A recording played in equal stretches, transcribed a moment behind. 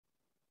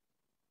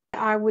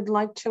I would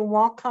like to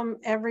welcome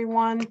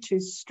everyone to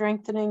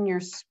Strengthening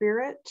Your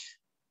Spirit.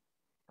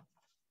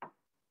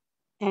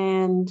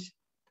 And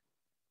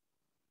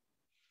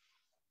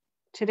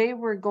today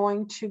we're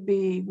going to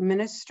be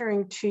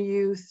ministering to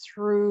you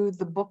through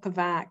the book of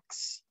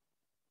Acts.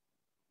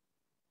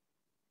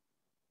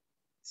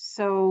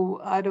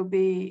 So it'll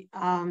be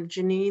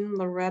Janine,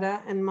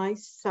 Loretta, and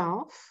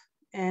myself,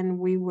 and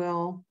we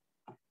will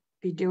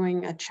be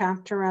doing a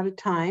chapter at a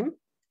time.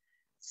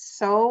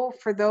 So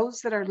for those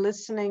that are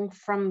listening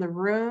from the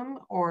room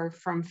or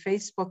from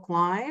Facebook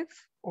Live,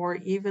 or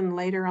even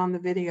later on the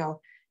video,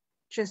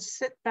 just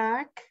sit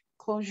back,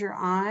 close your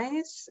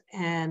eyes,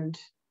 and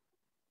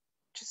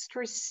just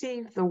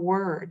receive the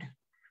word.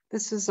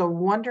 This is a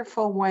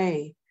wonderful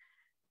way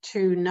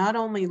to not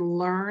only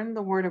learn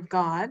the word of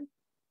God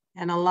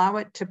and allow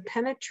it to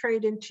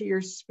penetrate into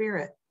your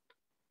spirit,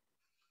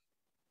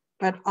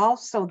 but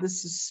also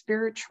this is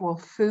spiritual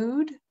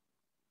food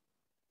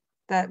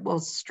that will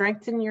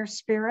strengthen your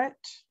spirit.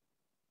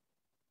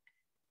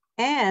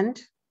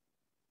 And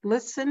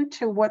listen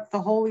to what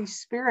the Holy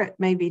Spirit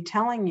may be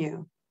telling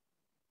you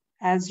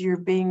as you're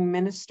being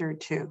ministered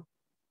to.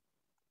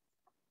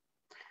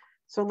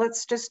 So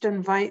let's just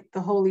invite the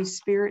Holy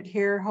Spirit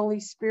here. Holy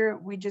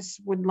Spirit, we just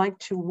would like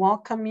to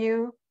welcome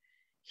you.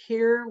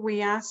 Here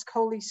we ask,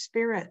 Holy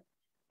Spirit,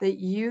 that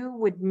you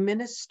would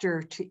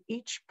minister to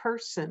each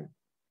person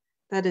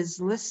that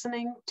is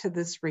listening to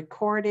this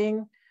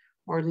recording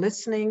or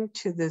listening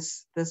to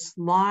this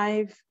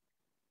live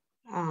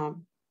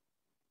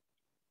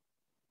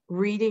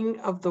reading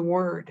of the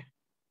word.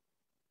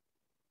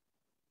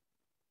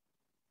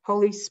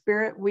 Holy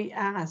Spirit, we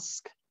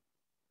ask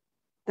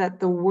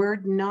that the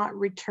word not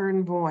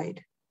return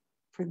void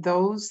for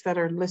those that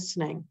are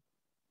listening.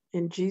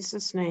 In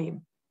Jesus'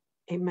 name,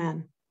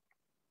 amen.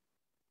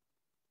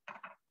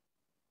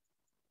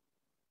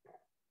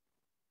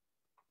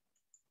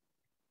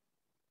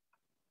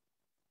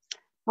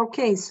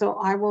 Okay, so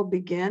I will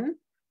begin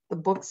the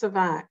book of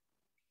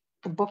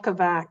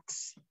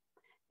Acts.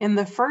 In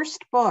the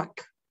first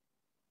book,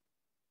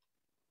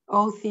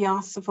 O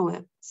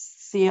Theophilus,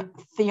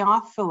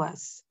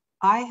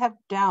 I have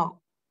dealt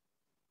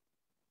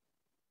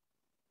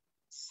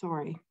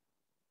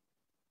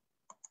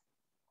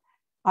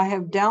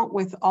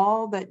with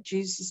all that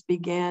Jesus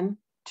began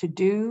to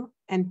do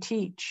and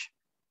teach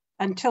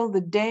until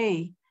the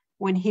day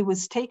when he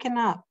was taken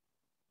up,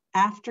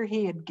 after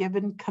he had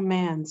given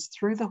commands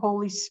through the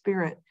Holy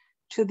Spirit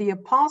to the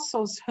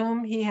apostles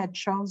whom he had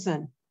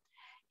chosen.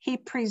 He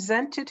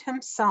presented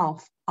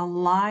himself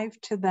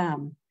alive to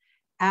them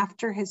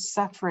after his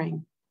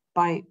suffering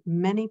by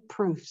many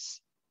proofs,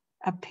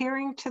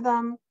 appearing to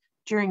them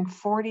during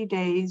 40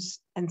 days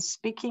and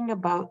speaking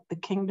about the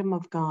kingdom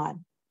of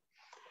God.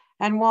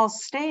 And while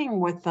staying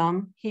with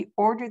them, he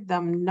ordered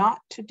them not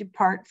to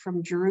depart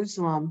from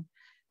Jerusalem,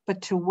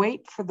 but to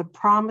wait for the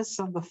promise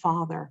of the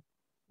Father,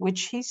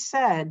 which he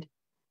said,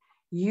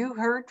 "You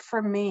heard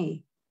from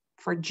me,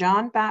 for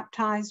John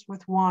baptized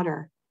with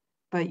water,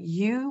 but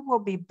you will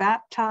be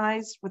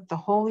baptized with the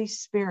Holy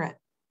Spirit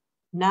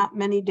not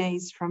many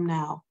days from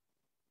now."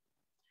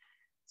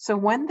 So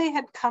when they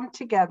had come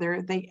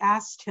together, they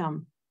asked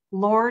him,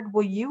 "Lord,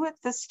 will you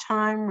at this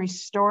time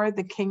restore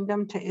the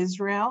kingdom to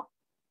Israel?"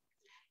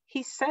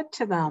 He said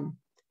to them,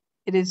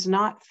 "It is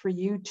not for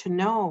you to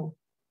know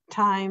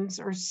times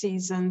or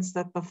seasons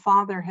that the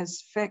Father has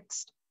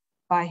fixed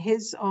by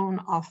his own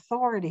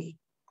authority,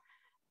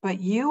 but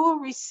you will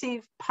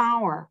receive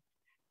power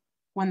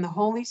when the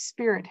Holy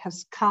Spirit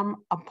has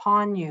come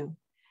upon you,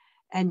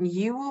 and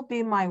you will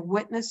be my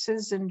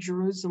witnesses in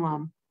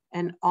Jerusalem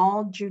and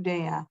all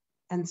Judea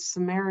and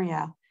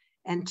Samaria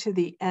and to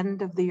the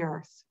end of the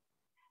earth."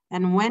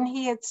 And when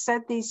he had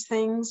said these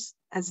things,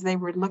 as they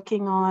were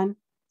looking on,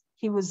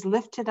 he was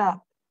lifted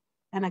up,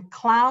 and a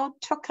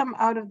cloud took him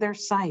out of their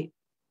sight.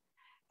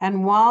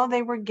 And while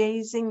they were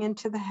gazing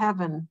into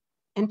heaven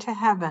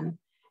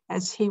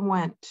as he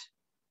went,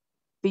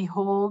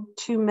 behold,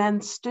 two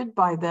men stood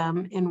by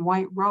them in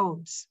white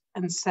robes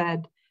and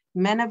said,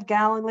 "Men of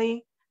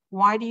Galilee,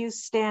 why do you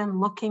stand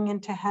looking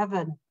into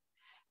heaven?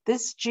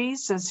 This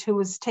Jesus who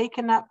was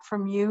taken up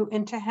from you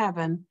into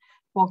heaven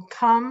will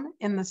come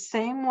in the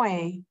same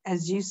way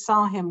as you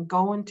saw him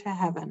go into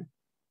heaven."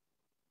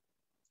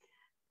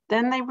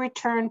 Then they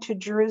returned to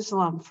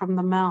Jerusalem from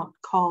the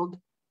mount called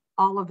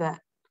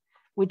Olivet,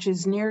 which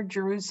is near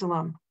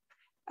Jerusalem,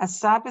 a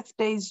Sabbath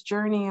day's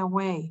journey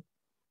away.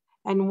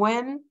 And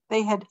when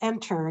they had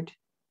entered,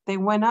 they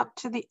went up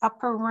to the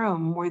upper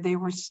room where they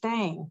were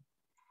staying.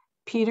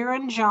 Peter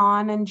and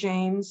John and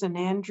James and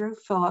Andrew,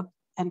 Philip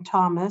and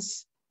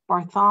Thomas,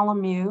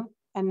 Bartholomew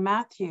and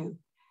Matthew,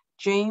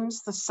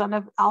 James the son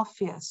of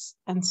Alphaeus,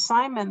 and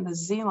Simon the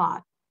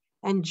Zealot,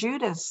 and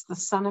Judas the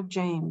son of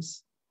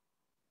James.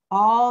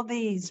 All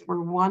these with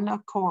one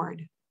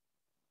accord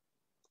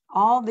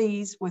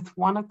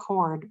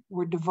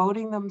were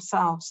devoting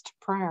themselves to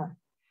prayer,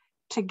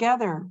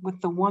 together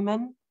with the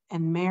woman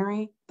and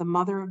Mary, the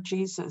mother of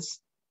Jesus,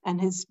 and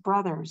his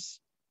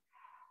brothers.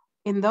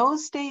 In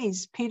those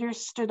days, Peter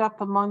stood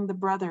up among the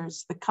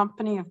brothers. The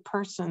company of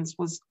persons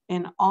was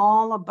in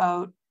all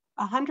about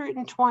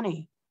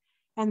 120,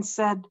 and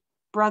said,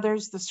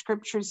 "Brothers, the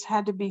scriptures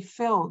had to be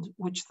filled,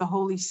 which the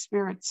Holy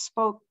Spirit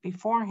spoke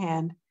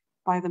beforehand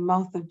by the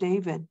mouth of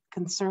David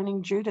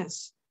concerning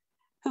Judas,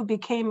 who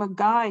became a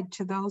guide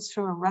to those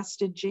who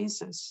arrested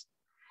Jesus.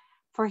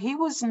 For he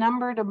was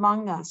numbered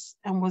among us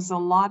and was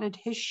allotted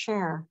his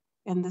share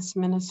in this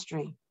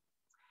ministry.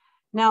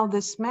 Now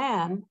this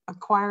man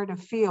acquired a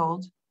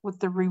field with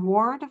the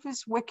reward of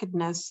his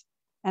wickedness,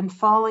 and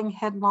falling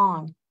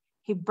headlong,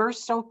 he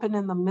burst open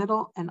in the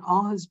middle and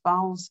all his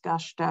bowels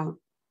gushed out.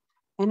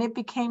 And it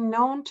became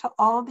known to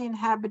all the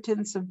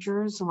inhabitants of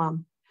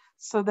Jerusalem,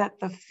 so that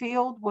the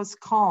field was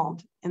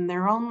called in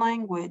their own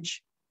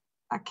language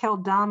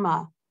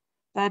Akeldama,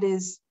 that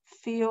is,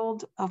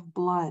 field of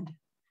blood.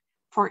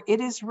 For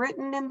it is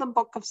written in the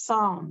book of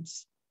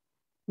Psalms,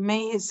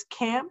 may his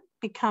camp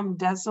become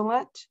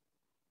desolate,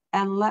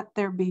 and let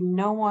there be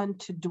no one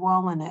to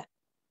dwell in it,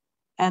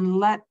 and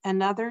let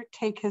another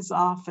take his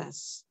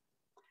office.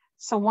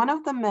 So one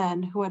of the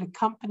men who had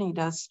accompanied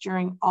us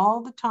during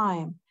all the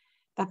time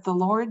that the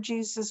Lord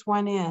Jesus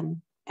went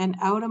in and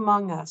out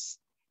among us,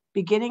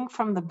 beginning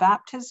from the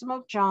baptism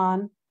of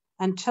John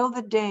until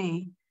the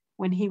day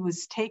when he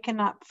was taken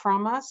up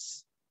from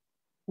us,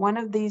 one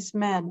of these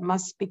men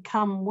must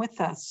become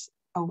with us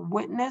a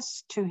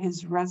witness to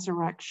his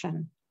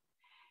resurrection.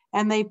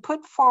 And they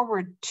put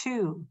forward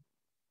two,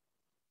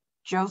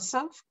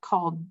 Joseph,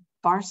 called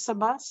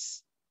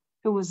Barsabas,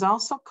 who was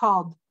also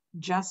called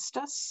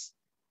Justus,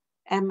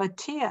 and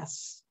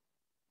Matthias.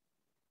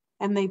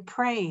 And they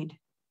prayed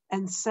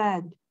and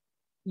said,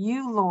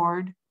 you,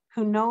 Lord,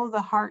 who know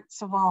the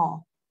hearts of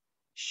all,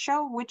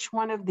 show which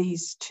one of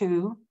these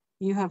two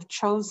you have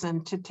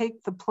chosen to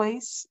take the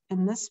place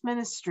in this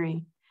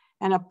ministry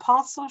and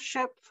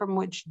apostleship from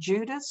which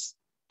Judas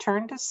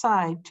turned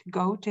aside to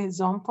go to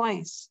his own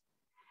place.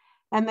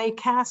 And they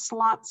cast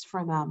lots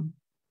for them,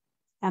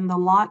 and the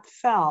lot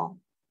fell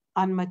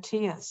on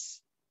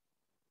Matthias,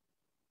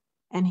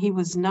 and he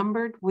was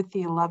numbered with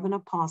the 11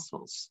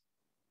 apostles.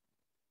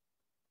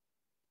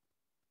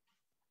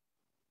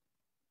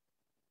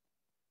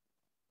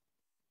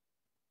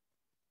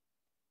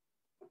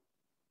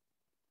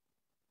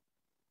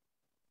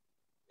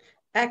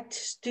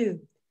 Acts 2.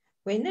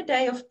 When the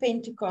day of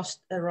Pentecost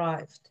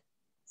arrived,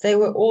 they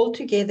were all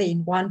together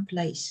in one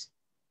place.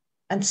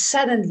 And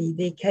suddenly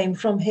there came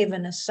from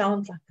heaven a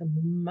sound like a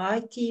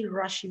mighty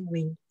rushing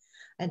wind,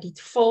 and it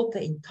filled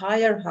the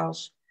entire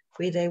house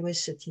where they were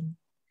sitting.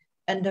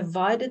 And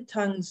divided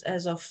tongues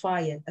as of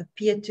fire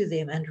appeared to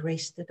them and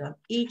rested on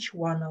each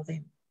one of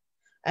them.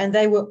 And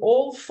they were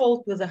all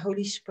filled with the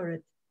Holy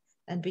Spirit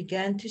and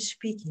began to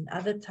speak in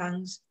other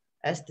tongues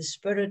as the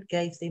Spirit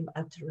gave them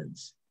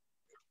utterance.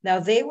 Now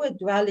there were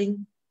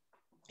dwelling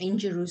in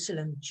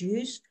Jerusalem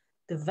Jews,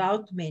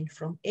 devout men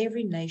from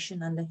every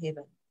nation under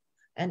heaven.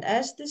 And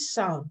at this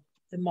sound,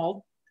 the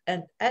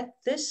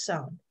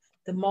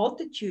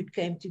multitude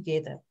came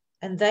together,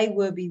 and they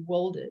were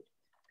bewildered,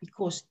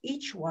 because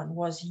each one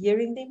was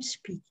hearing them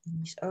speak in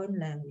his own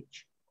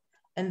language.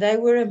 And they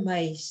were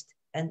amazed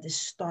and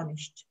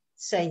astonished,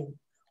 saying,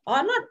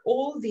 are not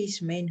all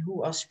these men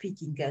who are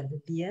speaking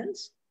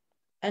Galileans?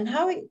 And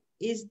how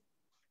is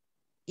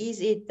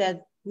it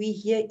that we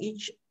hear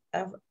each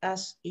of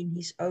us in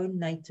his own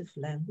native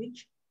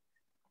language?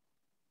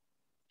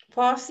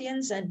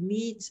 Parthians and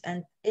Medes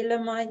and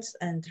Elamites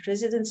and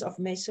residents of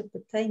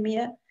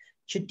Mesopotamia,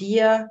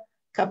 Judea,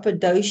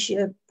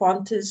 Cappadocia,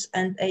 Pontus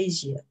and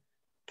Asia,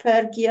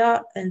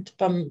 Phrygia and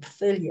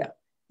Pamphylia,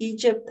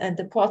 Egypt and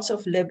the parts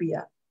of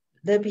Libya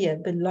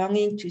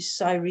belonging to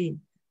Cyrene,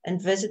 and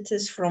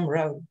visitors from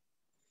Rome,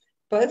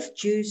 both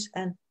Jews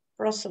and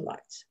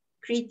proselytes,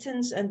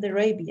 Cretans and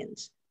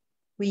Arabians.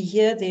 We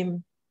hear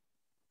them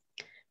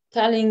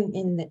telling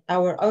in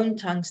our own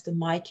tongues the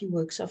mighty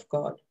works of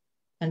God.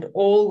 And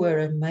all were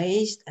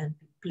amazed and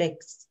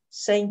perplexed,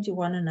 saying to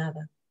one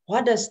another,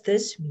 what does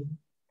this mean?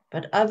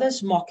 But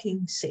others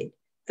mocking said,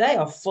 they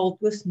are filled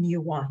with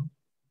new wine.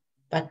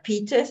 But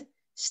Peter,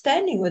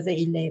 standing with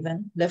the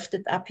 11,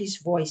 lifted up his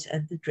voice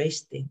and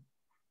addressed them,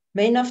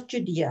 men of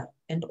Judea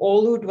and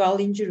all who dwell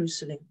in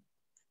Jerusalem,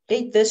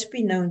 let this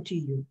be known to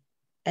you,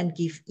 and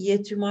give ear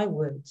to my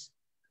words.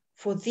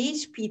 For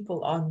these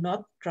people are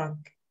not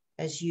drunk,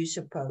 as you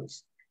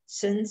suppose,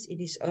 since it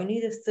is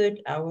only the 3rd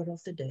hour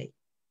of the day.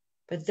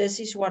 But this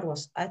is what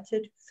was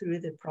uttered through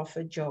the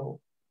prophet Joel.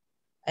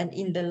 And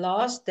in the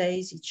last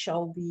days it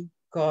shall be,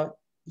 God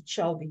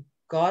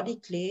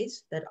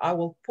declares that I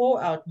will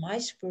pour out my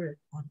spirit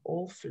on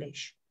all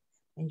flesh.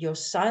 And your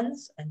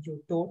sons and your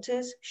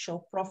daughters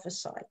shall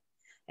prophesy,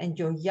 and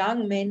your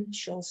young men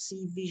shall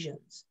see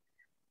visions,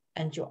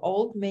 and your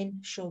old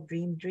men shall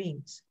dream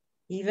dreams.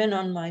 Even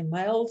on my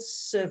male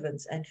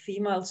servants and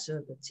female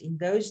servants, in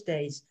those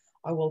days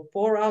I will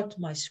pour out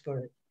my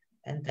spirit,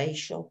 and they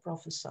shall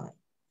prophesy.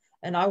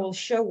 And I will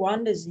show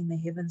wonders in the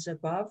heavens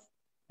above,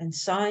 and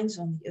signs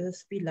on the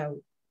earth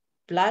below,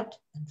 blood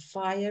and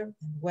fire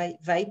and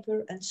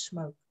vapor and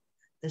smoke.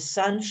 The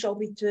sun shall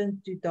be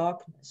turned to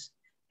darkness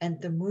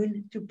and the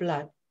moon to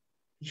blood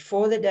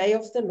before the day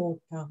of the Lord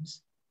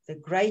comes, the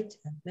great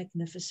and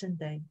magnificent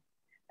day.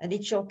 And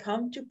it shall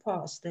come to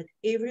pass that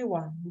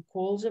everyone who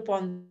calls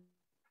upon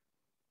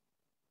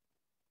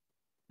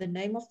the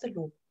name of the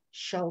Lord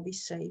shall be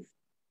saved.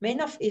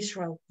 Men of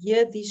Israel,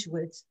 hear these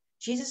words.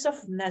 Jesus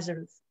of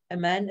Nazareth, a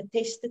man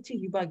attested to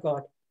you by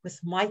God with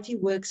mighty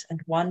works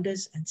and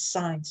wonders and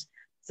signs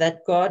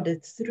that God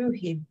did through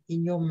him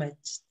in your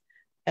midst,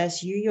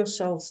 as you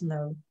yourselves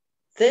know.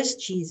 This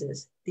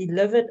Jesus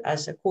delivered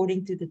us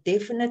according to the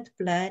definite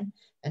plan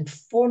and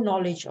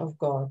foreknowledge of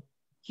God.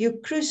 You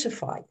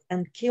crucified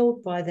and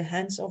killed by the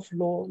hands of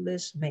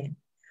lawless men.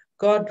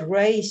 God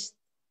raised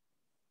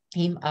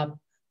him up,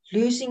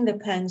 losing the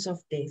pangs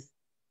of death,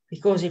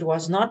 because it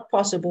was not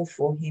possible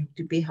for him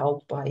to be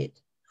held by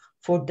it.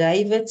 For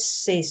David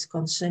says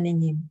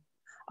concerning him,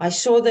 I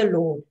saw the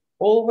Lord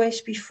always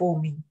before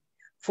me,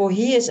 for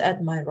he is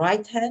at my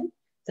right hand,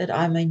 that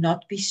I may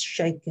not be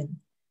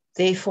shaken.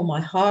 Therefore my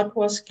heart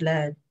was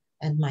glad,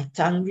 and my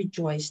tongue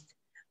rejoiced.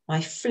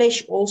 My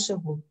flesh also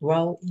will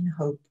dwell in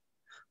hope.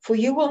 For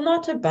you will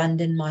not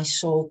abandon my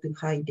soul to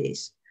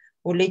Hades,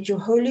 or let your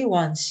Holy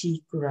One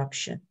see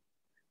corruption.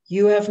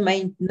 You have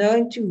made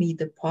known to me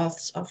the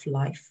paths of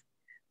life.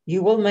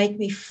 You will make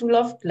me full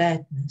of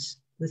gladness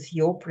with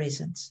your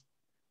presence.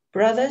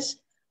 Brothers,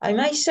 I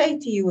may say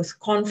to you with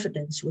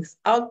confidence,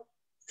 without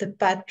the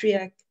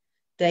patriarch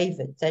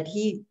David, that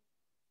he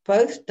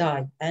both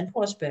died and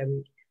was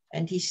buried,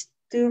 and his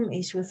tomb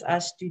is with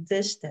us to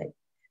this day.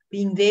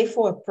 Being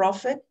therefore a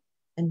prophet,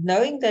 and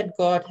knowing that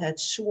God had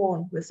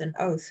sworn with an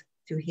oath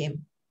to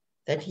him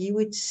that he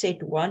would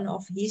set one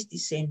of his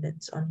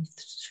descendants on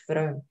his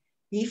throne,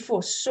 he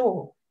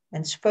foresaw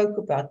and spoke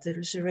about the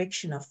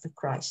resurrection of the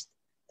Christ,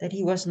 that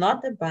he was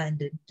not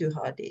abandoned to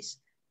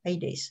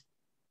Hades,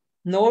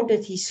 nor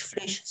did his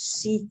flesh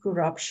see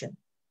corruption.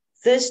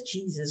 This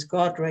Jesus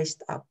God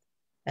raised up,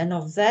 and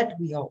of that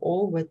we are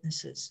all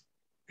witnesses.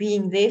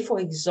 Being therefore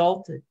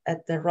exalted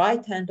at the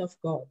right hand of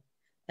God,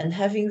 and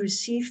having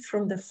received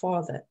from the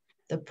Father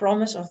the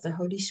promise of the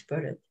Holy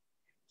Spirit,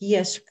 he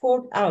has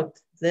poured out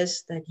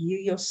this that you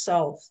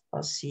yourselves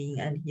are seeing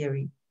and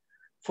hearing.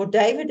 For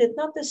David did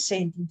not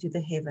ascend into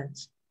the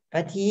heavens,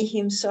 but he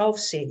himself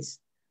says,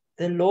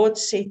 the Lord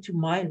said to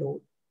my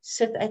Lord,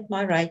 sit at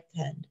my right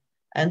hand,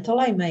 until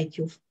I make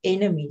your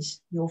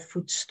enemies your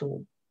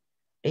footstool.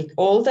 Let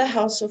all the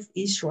house of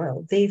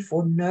Israel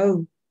therefore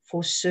know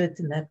for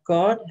certain that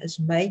God has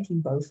made him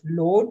both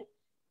Lord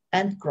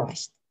and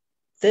Christ,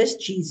 this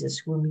Jesus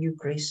whom you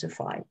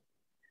crucified.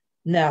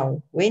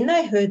 Now, when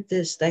they heard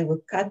this, they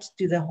were cut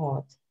to the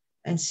heart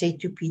and said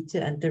to Peter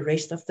and the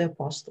rest of the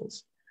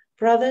apostles,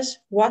 brothers,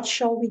 what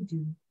shall we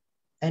do?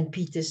 And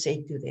Peter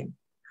said to them,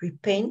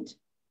 repent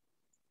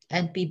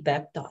and be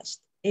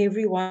baptized,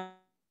 every one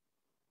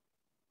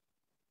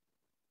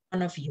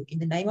of you, in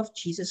the name of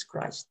Jesus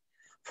Christ,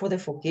 for the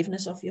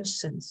forgiveness of your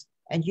sins,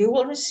 and you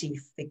will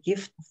receive the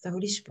gift of the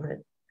Holy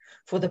Spirit.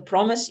 For the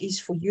promise is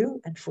for you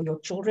and for your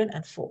children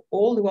and for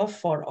all who are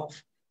far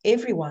off,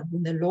 everyone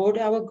whom the Lord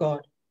our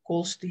God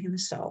calls to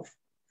himself.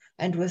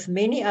 And with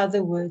many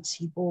other words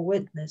he bore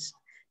witness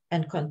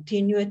and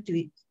continued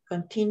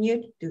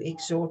to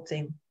exhort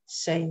them,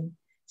 saying,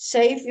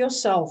 save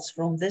yourselves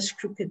from this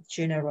crooked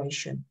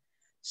generation.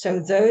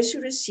 So those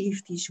who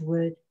received his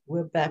word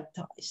were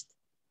baptized,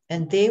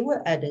 and there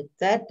were added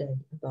that day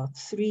about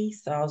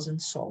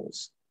 3,000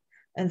 souls.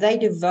 And they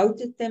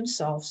devoted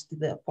themselves to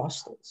the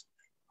apostles,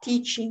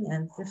 teaching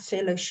and the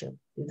fellowship,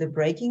 to the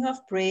breaking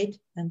of bread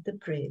and the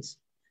prayers.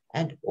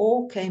 And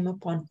awe came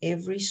upon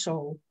every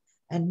soul,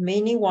 and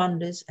many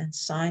wonders and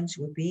signs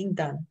were being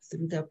done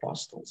through the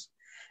apostles.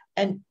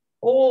 And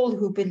all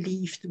who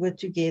believed were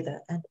together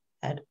and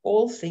had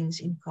all things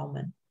in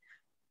common.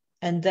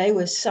 And they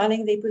were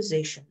selling their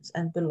possessions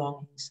and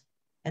belongings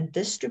and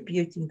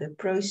distributing the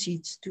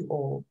proceeds to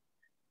all,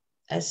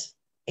 as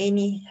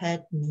any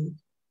had need.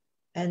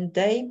 And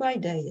day by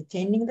day,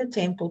 attending the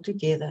temple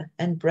together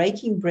and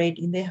breaking bread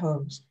in their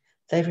homes,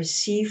 they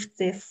received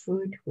their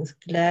food with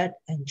glad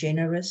and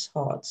generous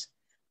hearts,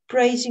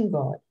 praising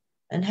God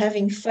and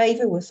having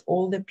favor with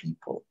all the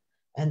people.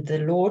 And the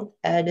Lord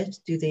added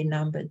to their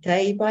number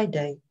day by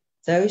day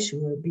those who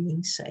were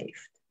being saved.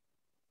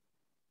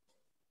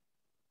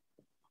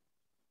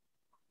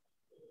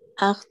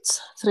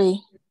 Acts 3.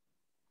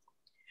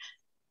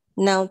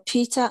 Now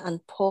Peter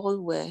and Paul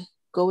were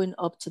going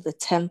up to the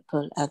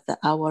temple at the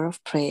hour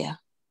of prayer,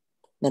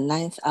 the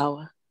 9th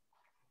hour.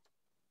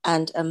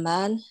 And a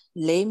man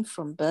lame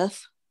from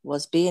birth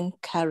was being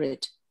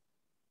carried,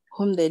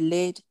 whom they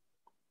laid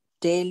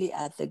daily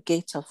at the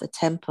gate of the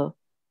temple,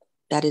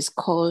 that is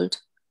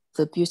called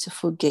the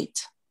Beautiful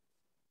Gate,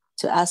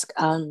 to ask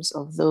alms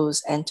of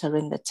those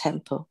entering the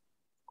temple.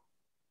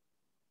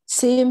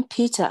 Seeing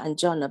Peter and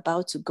John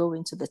about to go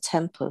into the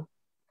temple,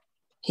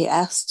 he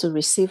asked to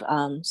receive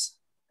alms.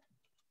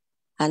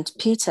 And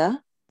Peter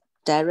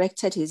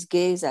directed his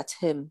gaze at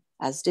him,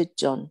 as did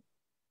John,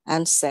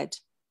 and said,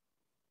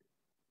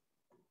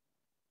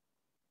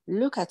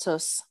 look at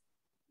us.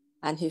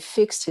 and he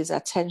fixed his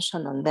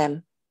attention on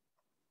them,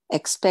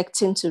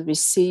 expecting to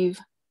receive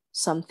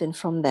something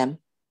from them.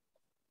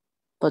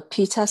 But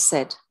Peter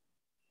said,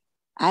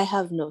 I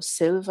have no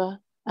silver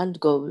and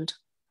gold,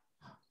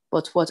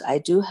 but what I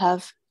do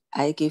have,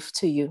 I give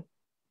to you.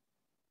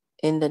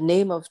 In the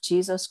name of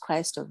Jesus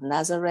Christ of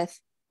Nazareth,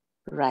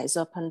 rise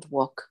up and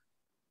walk.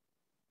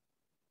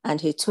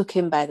 And he took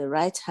him by the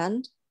right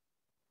hand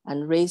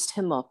and raised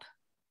him up.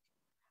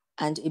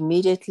 And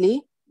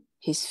immediately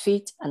his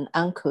feet and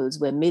ankles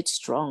were made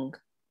strong.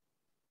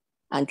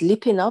 And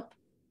leaping up,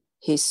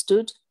 he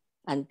stood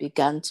and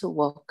began to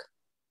walk,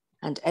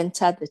 and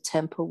entered the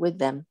temple with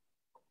them,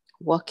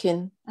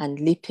 walking and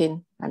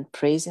leaping and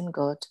praising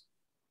God.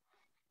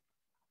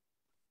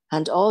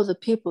 And all the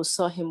people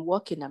saw him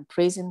walking and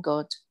praising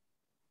God,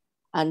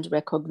 and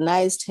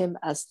recognized him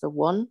as the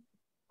one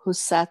who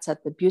sat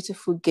at the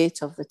beautiful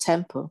gate of the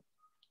temple,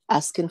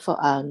 asking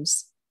for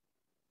alms.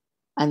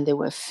 And they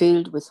were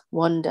filled with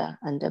wonder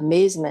and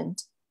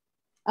amazement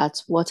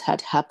at what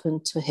had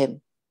happened to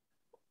him.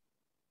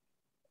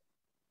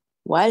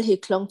 While he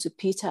clung to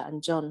Peter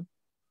and John,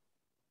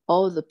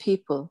 all the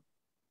people,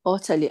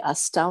 utterly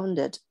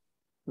astounded,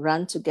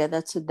 ran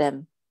together to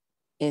them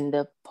in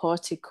the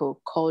portico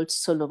called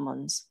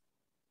Solomon's.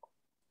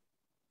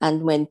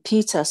 And when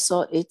Peter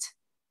saw it,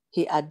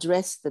 he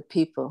addressed the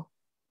people,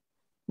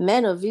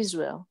 Men of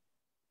Israel,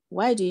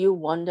 why do you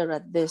wonder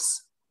at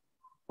this?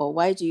 Or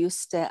why do you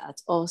stare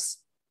at us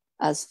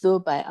as though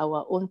by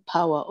our own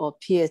power or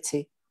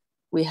piety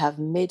we have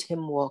made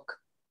him walk?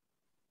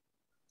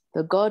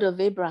 The God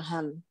of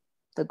Abraham,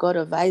 the God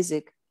of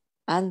Isaac,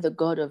 and the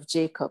God of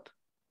Jacob,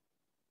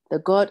 the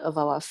God of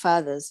our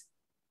fathers,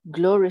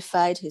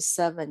 glorified his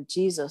servant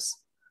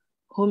Jesus,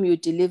 whom you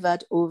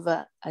delivered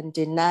over and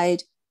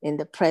denied in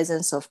the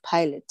presence of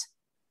Pilate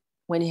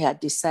when he had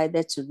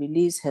decided to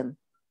release him.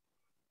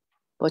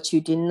 But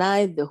you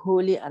denied the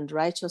holy and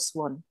righteous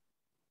one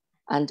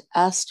and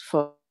asked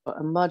for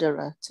a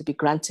murderer to be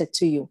granted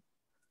to you,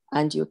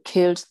 and you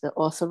killed the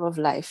author of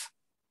life,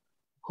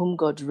 whom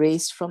God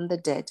raised from the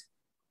dead.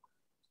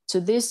 To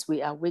this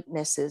we are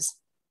witnesses,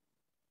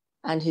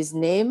 and his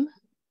name,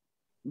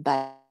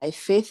 by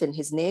faith in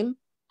his name,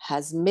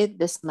 has made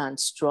this man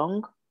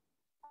strong,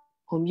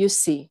 whom you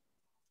see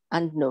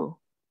and know.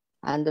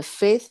 And the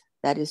faith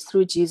that is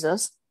through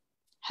Jesus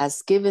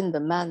has given the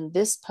man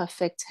this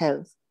perfect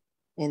health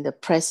in the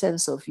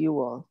presence of you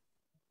all.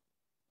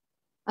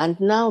 And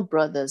now,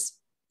 brothers,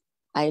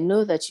 I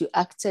know that you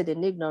acted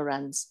in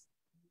ignorance,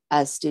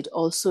 as did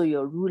also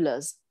your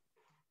rulers.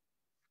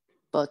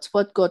 But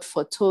what God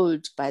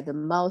foretold by the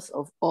mouth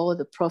of all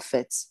the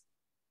prophets,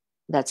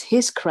 that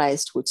his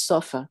Christ would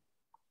suffer,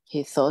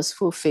 he thus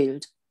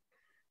fulfilled.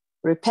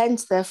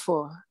 Repent,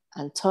 therefore,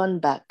 and turn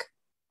back,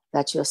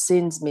 that your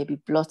sins may be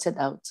blotted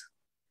out,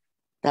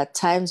 that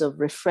times of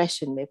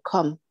refreshing may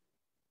come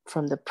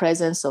from the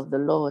presence of the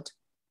Lord,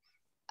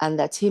 and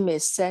that he may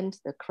send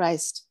the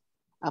Christ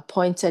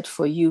appointed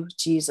for you,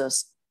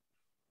 Jesus,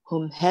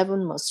 whom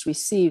heaven must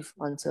receive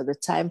until the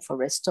time for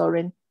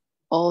restoring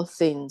all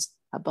things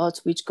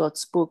about which God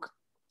spoke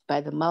by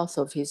the mouth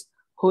of his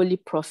holy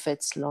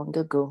prophets long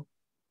ago.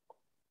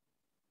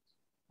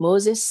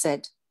 Moses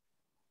said,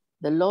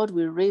 the Lord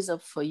will raise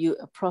up for you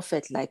a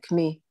prophet like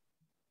me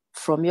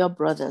from your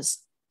brothers.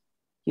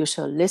 You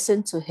shall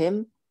listen to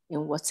him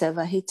in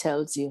whatever he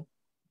tells you.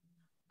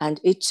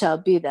 And it shall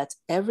be that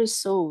every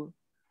soul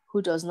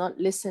who does not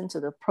listen to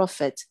the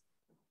prophet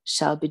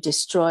shall be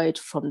destroyed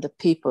from the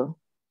people.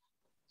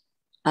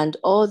 And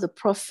all the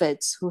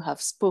prophets who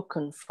have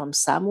spoken from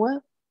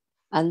Samuel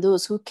and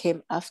those who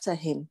came after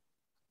him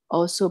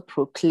also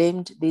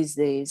proclaimed these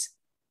days.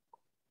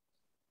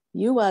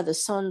 You are the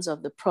sons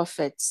of the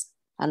prophets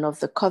and of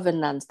the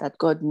covenant that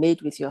God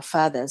made with your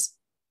fathers,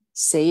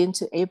 saying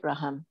to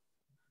Abraham,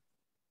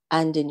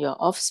 and in your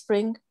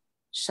offspring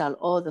shall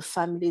all the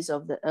families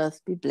of the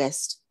earth be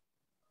blessed.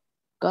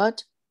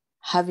 God,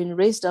 having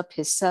raised up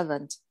his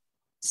servant,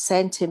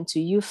 sent him to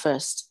you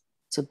first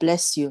to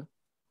bless you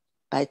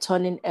by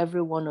turning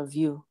every one of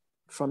you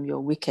from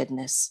your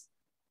wickedness.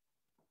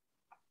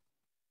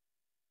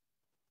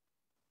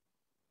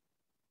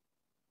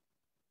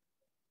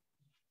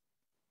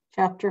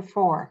 Chapter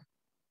 4.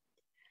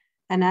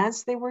 And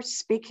as they were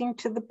speaking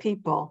to the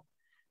people,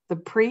 the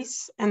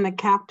priests and the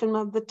captain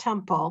of the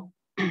temple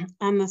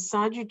and the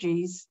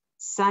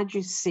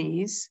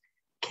Sadducees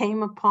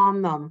came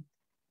upon them,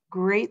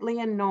 greatly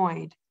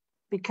annoyed,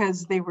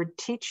 because they were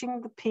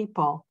teaching the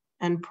people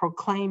and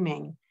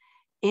proclaiming,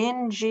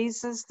 in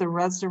Jesus the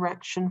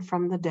resurrection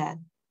from the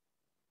dead.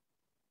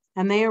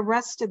 And they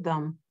arrested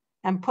them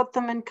and put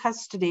them in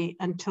custody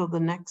until the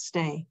next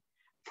day,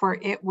 for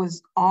it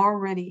was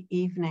already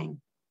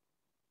evening.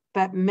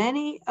 But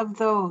many of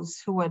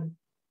those who had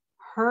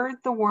heard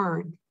the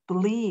word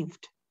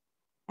believed,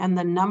 and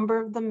the number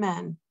of the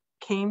men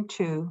came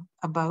to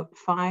about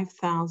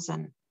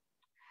 5,000.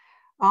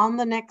 On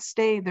the next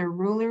day, their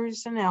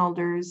rulers and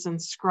elders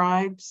and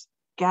scribes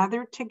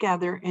gathered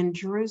together in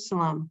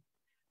Jerusalem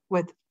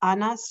with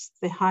Annas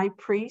the high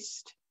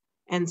priest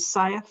and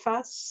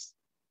Caiaphas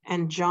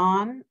and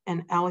John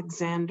and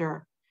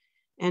Alexander,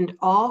 and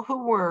all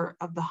who were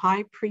of the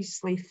high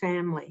priestly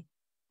family.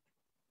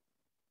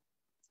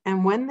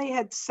 And when they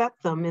had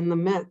set them in the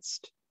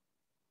midst,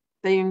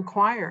 they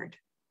inquired,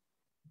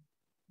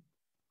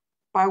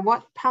 "By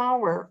what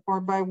power or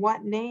by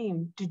what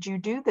name did you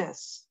do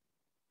this?"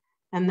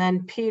 And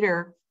then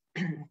Peter,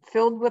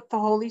 filled with the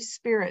Holy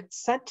Spirit,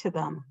 said to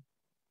them,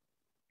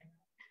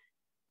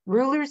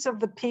 "Rulers of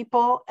the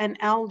people and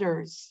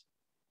elders,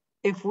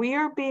 if we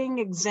are being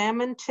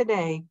examined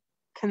today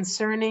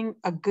concerning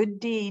a good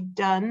deed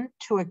done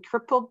to a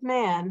crippled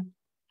man,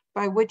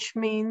 by which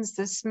means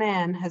this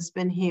man has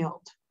been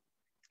healed,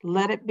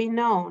 let it be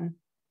known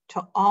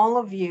to all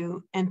of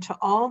you and to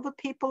all the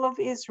people of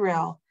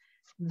Israel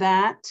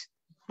that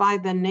by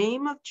the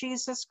name of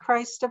Jesus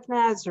Christ of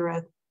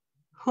Nazareth,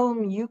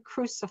 whom you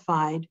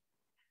crucified,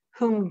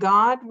 whom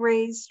God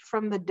raised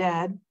from the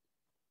dead,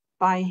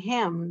 by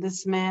him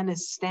this man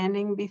is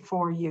standing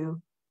before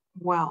you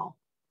well.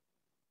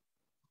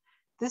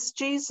 This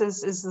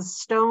Jesus is the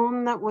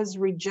stone that was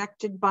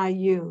rejected by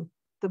you,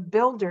 the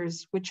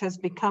builders, which has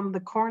become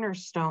the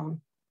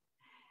cornerstone.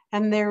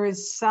 And there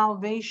is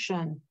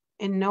salvation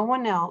in no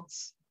one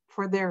else,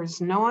 for there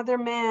is no other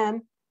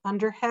man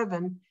under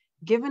heaven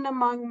given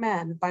among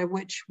men by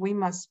which we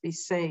must be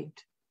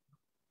saved."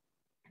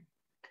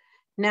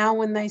 Now,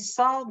 when they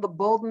saw the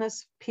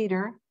boldness of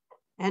Peter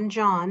and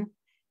John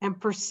and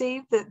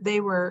perceived that they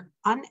were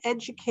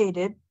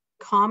uneducated,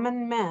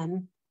 common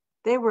men,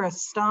 they were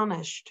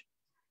astonished,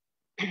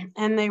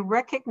 and they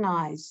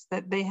recognized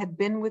that they had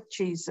been with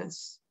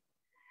Jesus.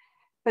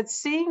 But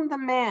seeing the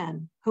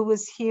man who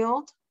was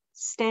healed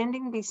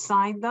standing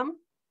beside them,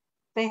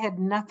 they had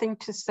nothing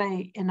to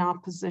say in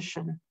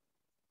opposition.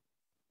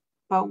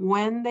 But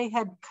when they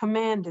had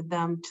commanded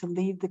them to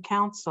leave the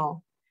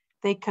council,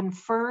 they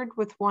conferred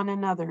with one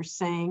another,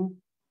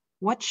 saying,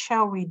 "What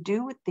shall we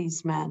do with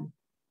these men?"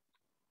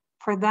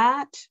 For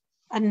that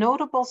a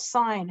notable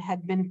sign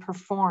had been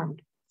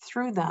performed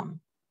through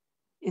them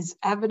is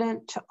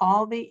evident to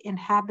all the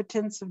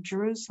inhabitants of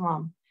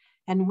Jerusalem,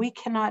 and we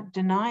cannot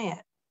deny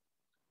it.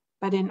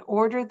 But in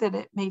order that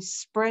it may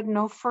spread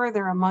no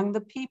further among the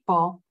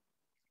people,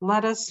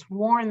 let us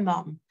warn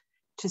them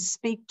to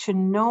speak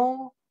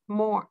no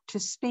more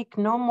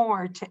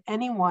to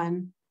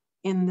anyone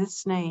in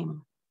this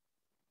name.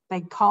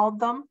 They called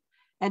them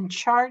and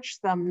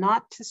charged them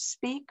not to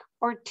speak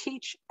or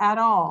teach at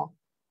all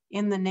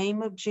in the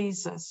name of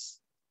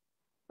Jesus.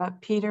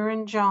 But Peter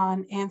and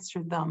John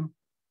answered them,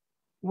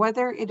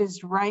 "Whether it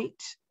is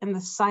right in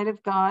the sight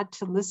of God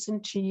to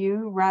listen to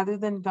you rather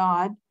than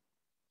God,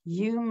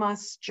 you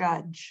must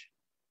judge.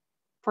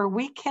 For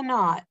we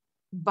cannot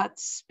but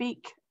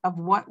speak of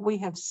what we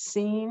have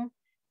seen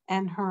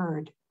and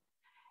heard."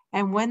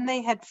 And when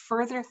they had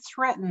further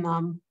threatened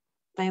them,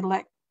 they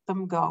let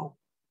them go,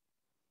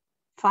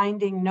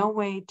 finding no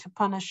way to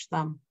punish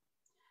them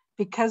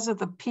because of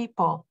the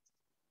people,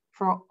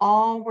 for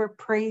all were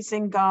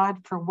praising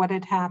God for what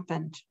had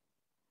happened.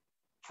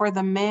 For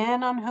the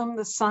man on whom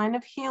the sign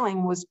of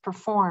healing was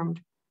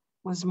performed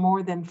was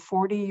more than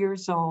 40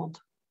 years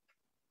old.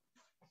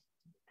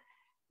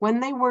 When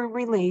they were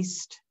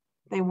released,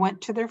 they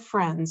went to their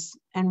friends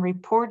and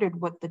reported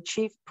what the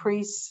chief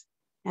priests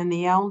and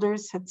the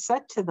elders had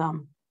said to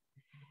them.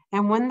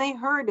 And when they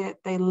heard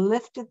it, they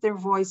lifted their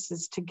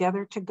voices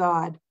together to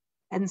God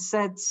and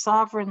said,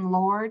 "Sovereign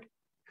Lord,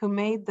 who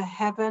made the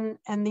heaven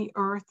and the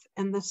earth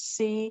and the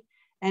sea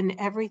and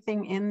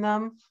everything in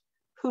them,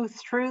 who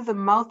through the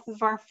mouth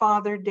of our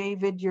father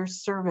David, your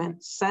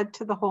servant, said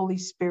to the Holy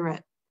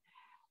Spirit,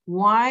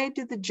 why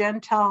do the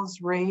Gentiles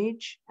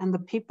rage and the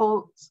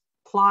peoples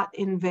plot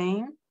in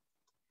vain?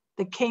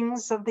 The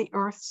kings of the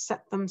earth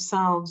set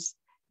themselves,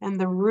 and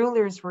the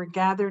rulers were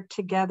gathered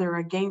together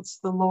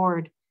against the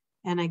Lord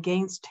and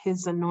against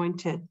his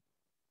anointed.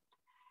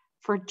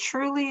 For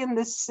truly in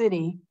this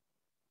city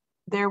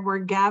there were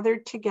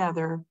gathered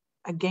together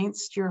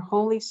against your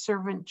holy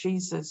servant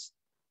Jesus,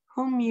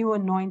 whom you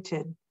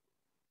anointed,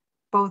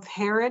 both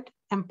Herod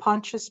and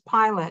Pontius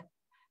Pilate,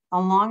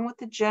 along with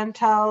the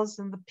Gentiles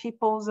and the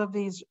peoples of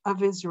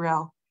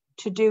Israel,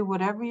 to do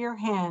whatever your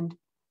hand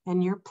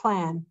and your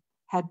plan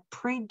had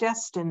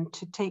predestined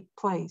to take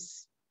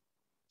place.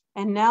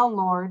 And now,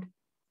 Lord,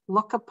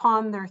 look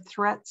upon their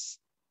threats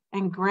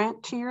and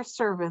grant to your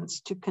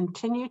servants to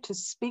continue to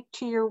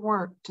speak your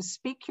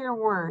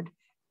word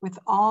with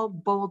all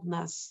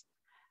boldness,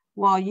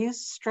 while you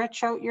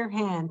stretch out your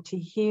hand to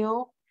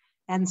heal,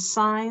 and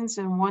signs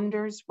and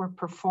wonders were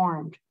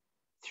performed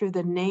through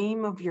the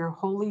name of your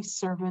holy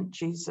servant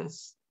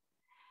Jesus.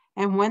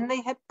 And when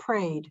they had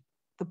prayed,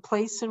 the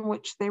place in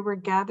which they were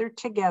gathered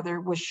together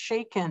was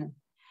shaken,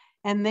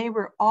 and they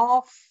were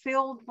all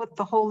filled with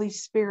the Holy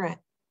Spirit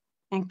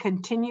and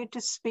continued to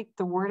speak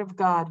the word of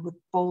God with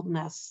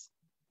boldness.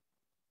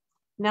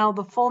 Now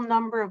the full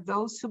number of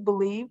those who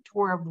believed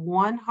were of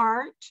one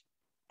heart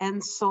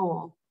and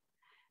soul.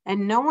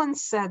 And no one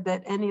said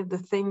that any of the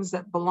things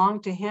that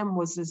belonged to him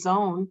was his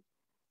own,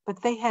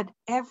 but they had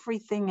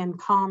everything in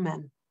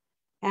common.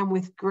 And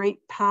with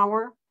great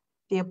power,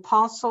 the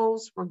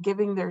apostles were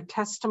giving their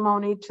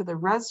testimony to the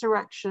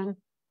resurrection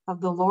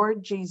of the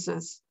Lord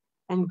Jesus,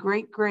 and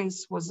great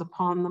grace was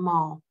upon them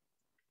all.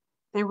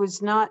 There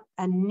was not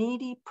a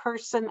needy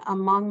person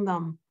among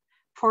them,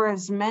 for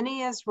as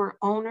many as were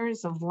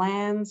owners of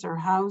lands or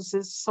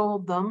houses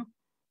sold them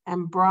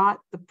and brought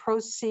the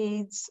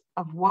proceeds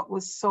of what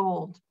was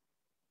sold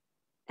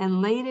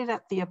and laid it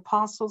at the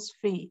apostles'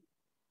 feet,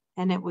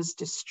 and it was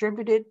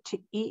distributed to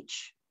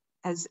each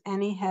as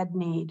any had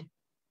need.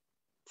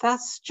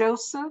 Thus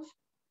Joseph,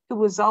 who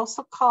was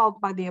also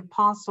called by the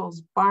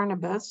apostles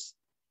Barnabas,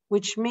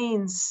 which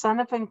means son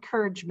of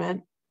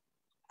encouragement,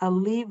 a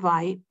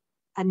Levite,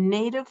 a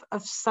native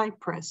of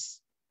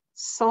Cyprus,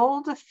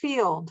 sold a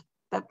field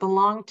that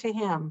belonged to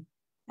him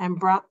and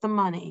brought the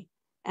money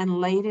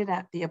and laid it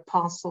at the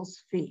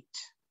apostles' feet.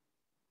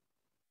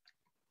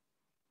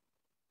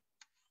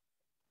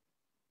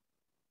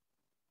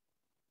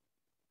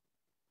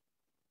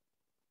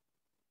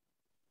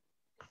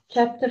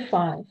 Chapter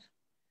 5.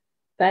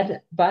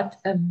 But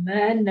a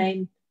man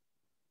named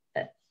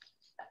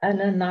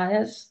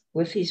Ananias,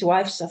 with his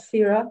wife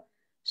Sapphira,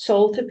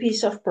 sold a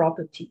piece of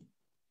property.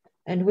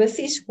 And with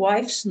his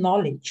wife's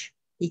knowledge,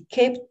 he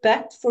kept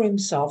back for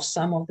himself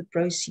some of the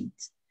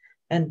proceeds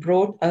and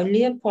brought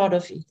only a part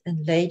of it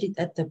and laid it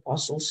at the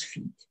apostles'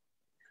 feet.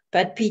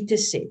 But Peter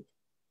said,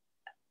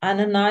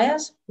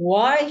 Ananias,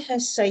 why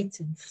has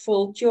Satan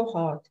filled your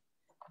heart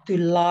to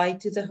lie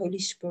to the Holy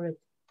Spirit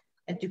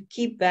and to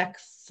keep back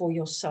for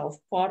yourself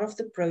part of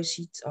the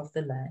proceeds of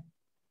the land?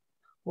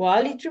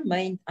 While it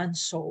remained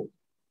unsold,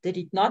 did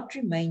it not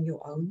remain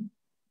your own?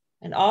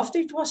 And after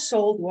it was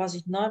sold, was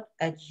it not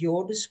at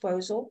your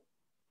disposal?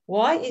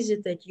 Why is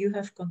it that you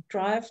have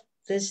contrived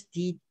this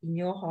deed in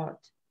your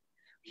heart?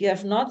 You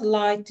have not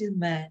lied to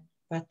man,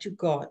 but to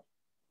God.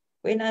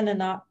 When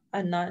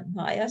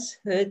Ananias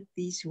heard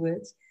these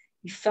words,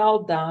 he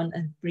fell down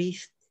and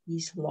breathed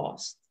his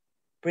last.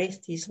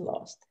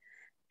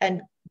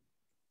 And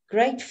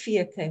great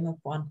fear came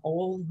upon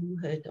all who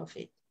heard of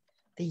it.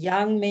 The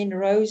young men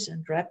rose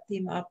and wrapped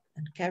him up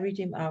and carried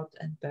him out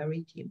and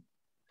buried him.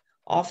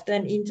 After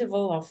an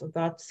interval of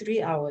about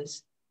 3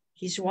 hours,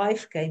 his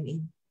wife came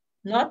in,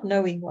 not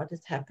knowing what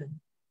had happened.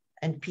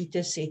 And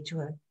Peter said to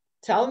her,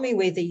 tell me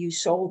whether you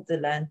sold the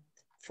land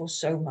for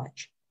so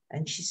much.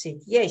 And she said,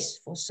 yes,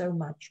 for so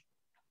much.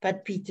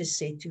 But Peter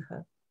said to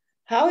her,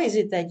 how is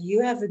it that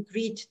you have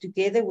agreed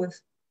together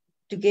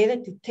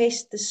to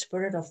test the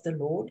Spirit of the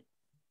Lord?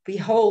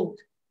 Behold,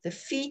 the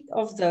feet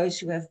of those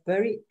who have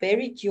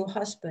buried your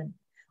husband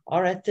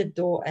are at the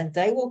door, and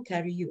they will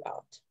carry you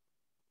out.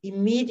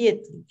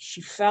 Immediately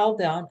she fell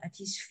down at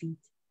his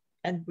feet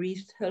and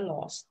breathed her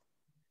last.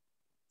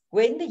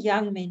 When the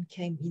young men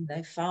came in,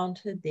 they found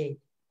her dead,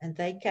 and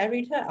they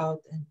carried her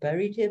out and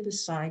buried her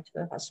beside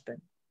her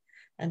husband.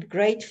 And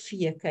great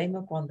fear came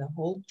upon the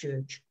whole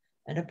church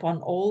and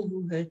upon all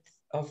who heard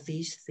of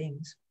these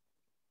things.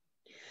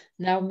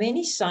 Now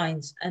many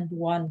signs and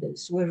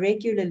wonders were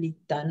regularly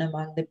done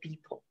among the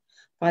people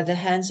by the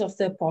hands of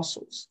the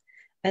apostles,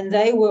 and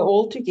they were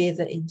all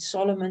together in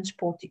Solomon's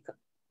portico.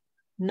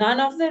 None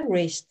of the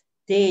rest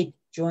dared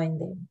join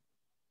them,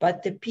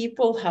 but the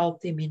people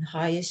held them in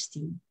high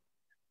esteem.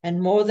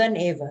 And more than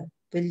ever,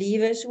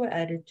 believers were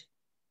added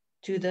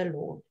to the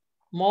Lord,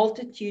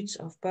 multitudes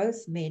of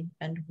both men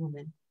and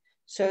women,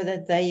 so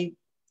that they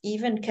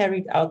even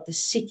carried out the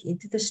sick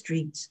into the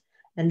streets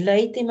and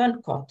laid them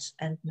on cots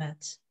and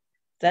mats,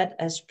 that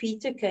as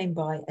Peter came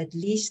by, at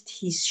least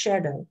his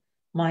shadow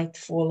might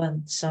fall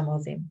on some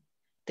of them.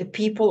 The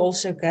people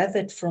also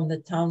gathered from the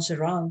towns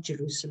around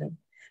Jerusalem,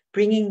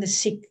 bringing the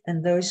sick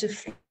and those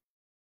afflicted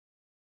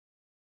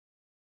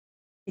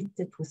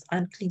with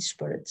unclean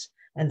spirits,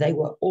 and they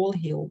were all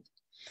healed.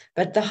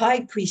 But the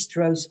high priest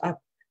rose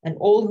up, and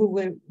all who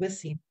were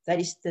with him, that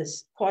is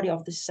this party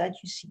of the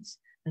Sadducees,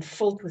 and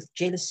filled with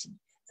jealousy,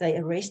 they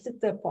arrested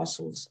the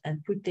apostles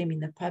and put them in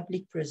the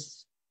public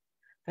prison.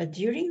 But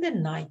during the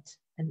night,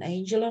 an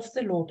angel of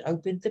the Lord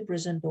opened the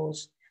prison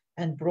doors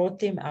and brought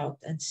them out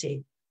and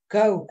said,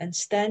 go and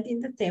stand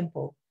in the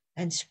temple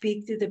and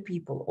speak to the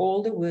people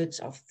all the words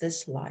of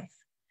this life.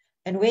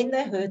 And when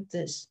they heard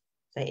this,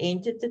 they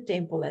entered the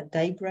temple at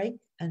daybreak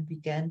and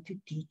began to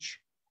teach.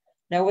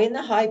 Now when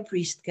the high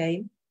priest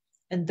came,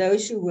 and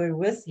those who were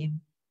with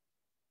him,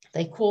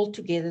 they called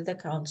together the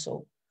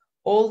council,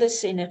 all the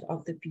senate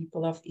of the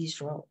people of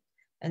Israel,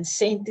 and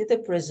sent to the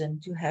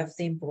prison to have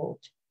them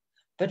brought.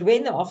 But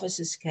when the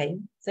officers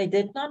came, they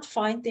did not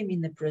find them in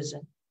the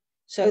prison.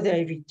 So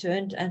they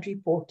returned and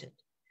reported,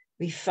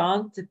 we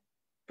found the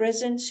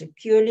prison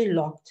securely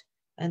locked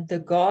and the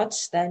guards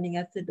standing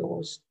at the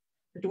doors.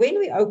 But when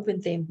we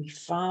opened them, we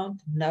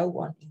found no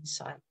one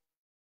inside.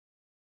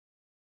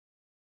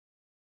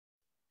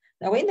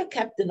 Now when the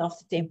captain of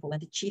the temple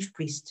and the chief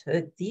priests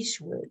heard these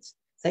words,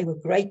 they were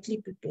greatly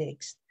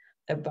perplexed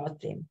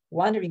about them,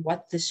 wondering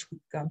what this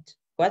would come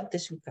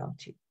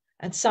to.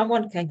 And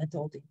someone came and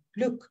told them,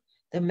 look,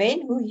 the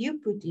men who you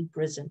put in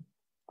prison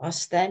are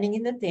standing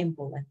in the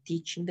temple and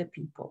teaching the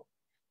people.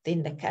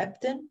 Then the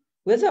captain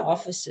with the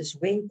officers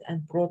went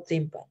and brought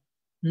them back.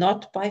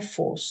 not by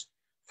force,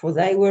 for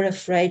they were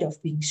afraid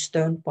of being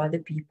stoned by the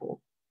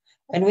people.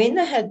 And when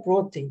they had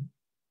brought them,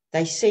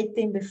 they set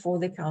them before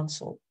the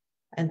council,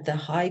 and the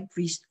high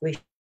priest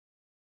questioned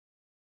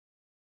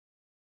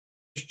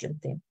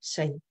them,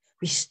 saying,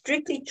 "We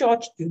strictly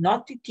charged you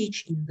not to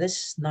teach in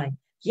this name,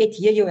 yet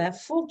here you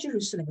have filled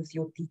Jerusalem with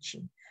your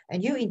teaching,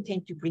 and you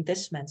intend to bring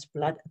this man's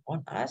blood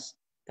upon us."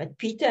 But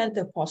Peter and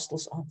the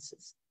apostles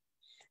answered,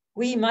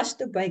 "We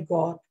must obey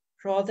God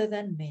rather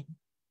than men.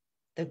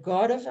 The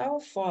God of our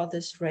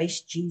fathers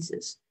raised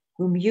Jesus,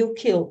 whom you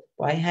killed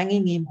by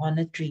hanging him on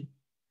a tree.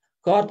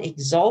 God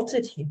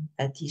exalted him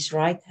at his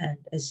right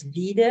hand as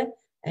leader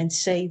and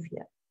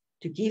savior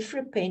to give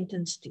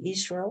repentance to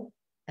Israel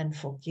and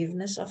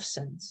forgiveness of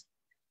sins.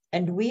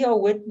 And we are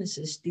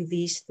witnesses to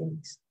these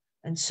things,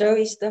 and so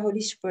is the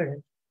Holy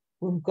Spirit,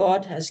 whom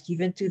God has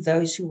given to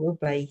those who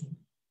obey him."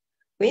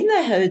 When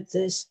they heard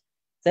this,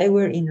 they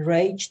were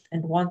enraged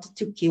and wanted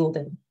to kill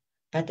them.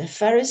 But a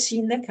Pharisee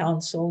in the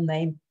council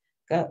named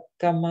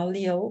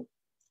Gamaliel,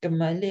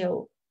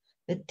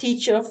 the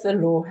teacher of the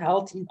law,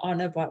 held in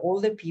honor by all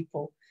the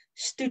people,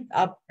 stood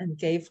up and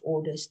gave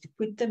orders to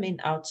put the men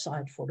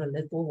outside for a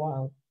little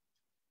while.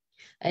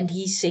 And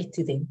he said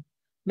to them,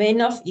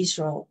 "Men of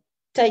Israel,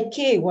 take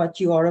care what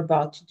you are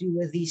about to do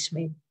with these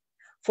men.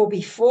 For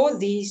before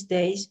these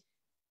days,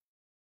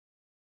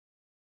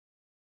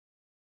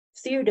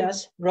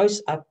 Theudas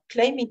rose up,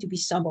 claiming to be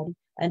somebody,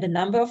 and a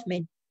number of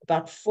men,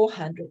 about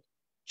 400,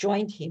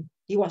 joined him.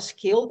 He was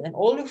killed, and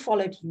all who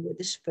followed him were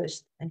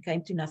dispersed and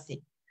came to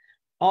nothing.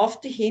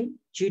 After him,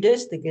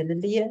 Judas the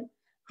Galilean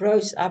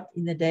rose up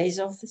in the days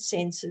of the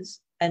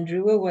census and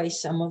drew away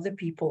some of the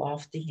people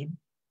after him.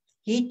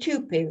 He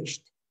too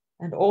perished,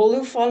 and all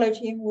who followed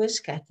him were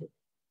scattered.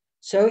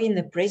 So in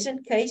the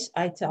present case,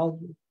 I tell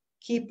you,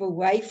 keep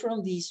away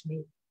from these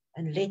men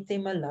and let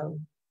them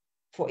alone.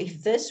 For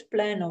if this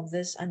plan of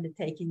this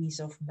undertaking is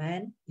of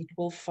man, it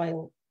will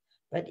fail.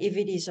 But if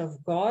it is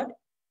of God,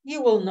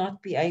 you will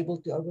not be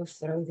able to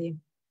overthrow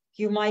them.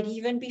 You might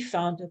even be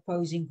found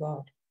opposing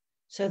God."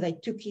 So they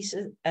took his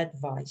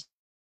advice.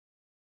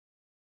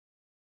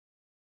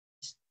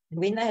 And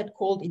when they had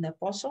called in the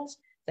apostles,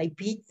 they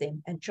beat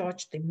them and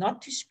charged them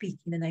not to speak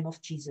in the name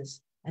of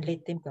Jesus, and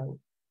let them go.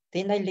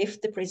 Then they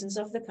left the presence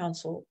of the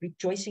council,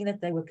 rejoicing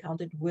that they were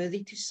counted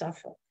worthy to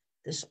suffer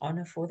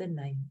dishonor for the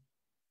name.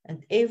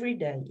 And every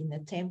day in the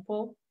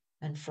temple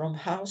and from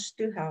house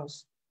to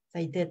house,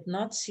 they did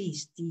not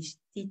cease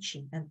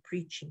teaching and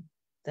preaching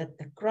that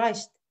the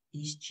Christ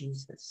is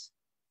Jesus.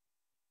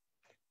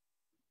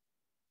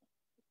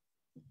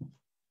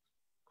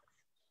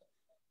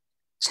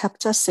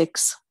 Chapter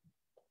 6.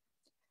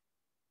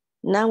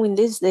 Now in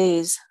these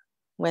days,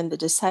 when the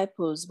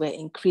disciples were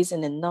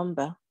increasing in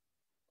number,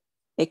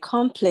 a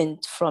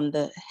complaint from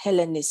the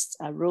Hellenists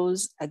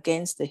arose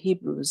against the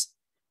Hebrews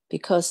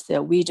because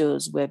their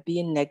widows were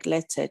being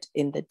neglected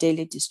in the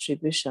daily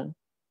distribution.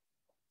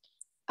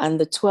 And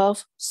the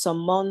 12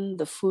 summoned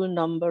the full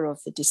number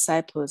of the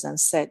disciples and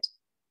said,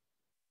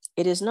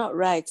 "It is not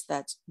right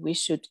that we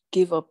should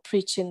give up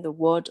preaching the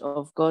word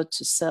of God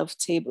to serve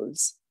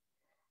tables.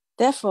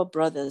 Therefore,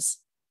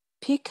 brothers,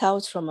 pick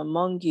out from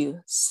among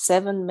you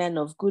 7 men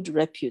of good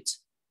repute,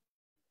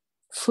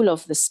 full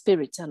of the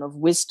Spirit and of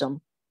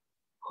wisdom,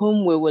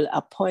 whom we will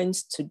appoint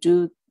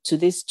to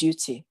this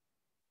duty.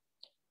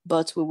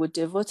 But we will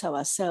devote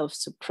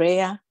ourselves to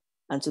prayer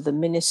and to the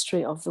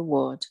ministry of the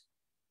word."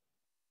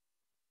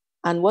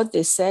 And what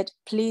they said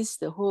pleased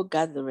the whole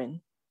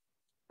gathering,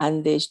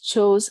 and they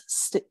chose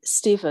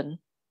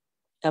Stephen,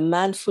 a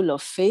man full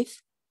of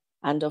faith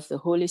and of the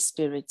Holy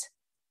Spirit,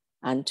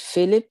 and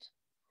Philip,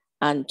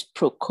 and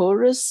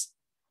Prochorus,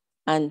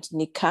 and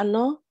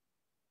Nicanor,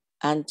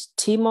 and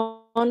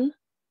Timon,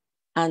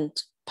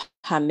 and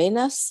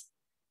Parmenas,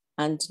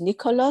 and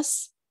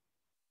Nicholas,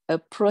 a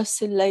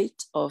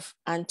proselyte of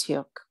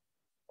Antioch.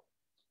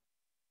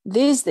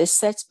 These they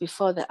set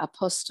before the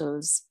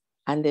apostles,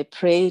 and they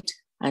prayed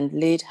and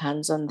laid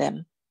hands on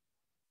them.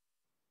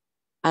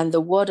 And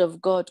the word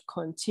of God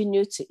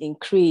continued to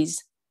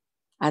increase,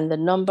 and the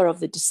number of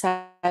the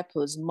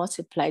disciples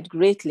multiplied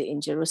greatly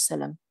in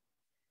Jerusalem,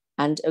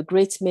 and a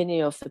great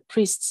many of the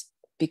priests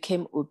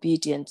became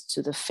obedient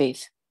to the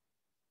faith.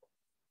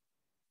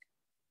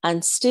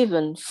 And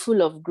Stephen,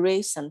 full of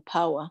grace and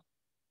power,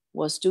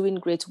 was doing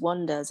great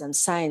wonders and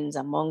signs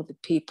among the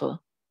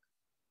people.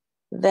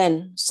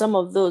 Then some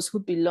of those who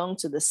belonged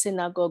to the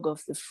synagogue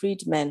of the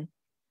freedmen,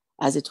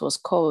 as it was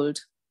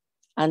called,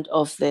 and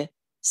of the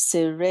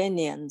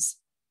Cyrenians,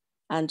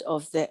 and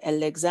of the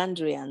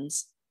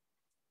Alexandrians,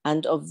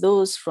 and of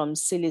those from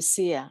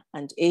Cilicia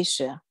and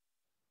Asia,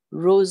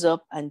 rose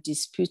up and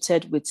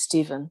disputed with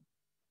Stephen.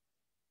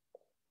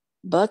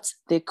 But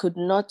they could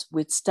not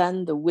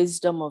withstand the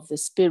wisdom of the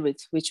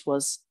Spirit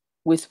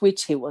with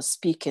which he was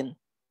speaking.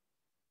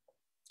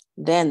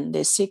 Then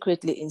they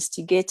secretly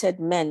instigated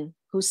men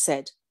who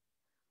said,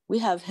 "We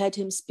have heard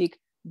him speak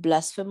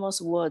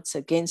blasphemous words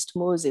against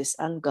Moses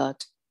and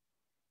God."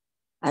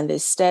 And they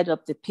stirred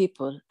up the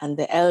people and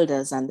the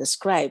elders and the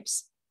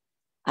scribes,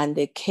 and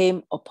they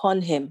came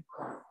upon him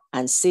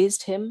and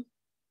seized him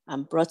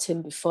and brought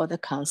him before the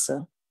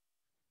council.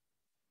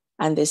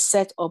 And they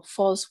set up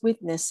false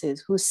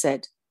witnesses who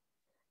said,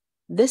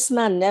 "This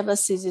man never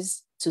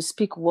ceases to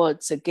speak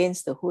words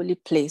against the holy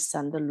place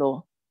and the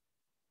law.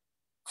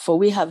 For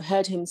we have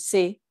heard him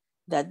say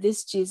that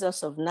this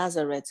Jesus of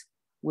Nazareth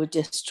will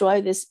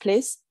destroy this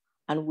place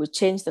and will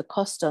change the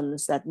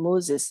customs that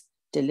Moses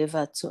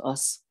delivered to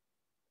us."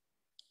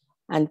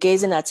 And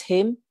gazing at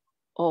him,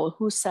 all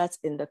who sat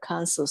in the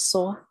council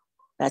saw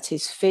that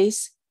his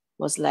face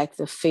was like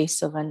the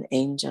face of an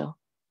angel.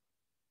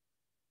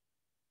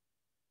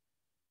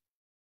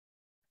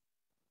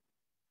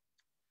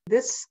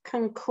 This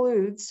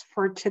concludes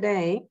for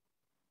today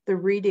the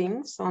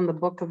readings on the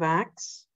book of Acts.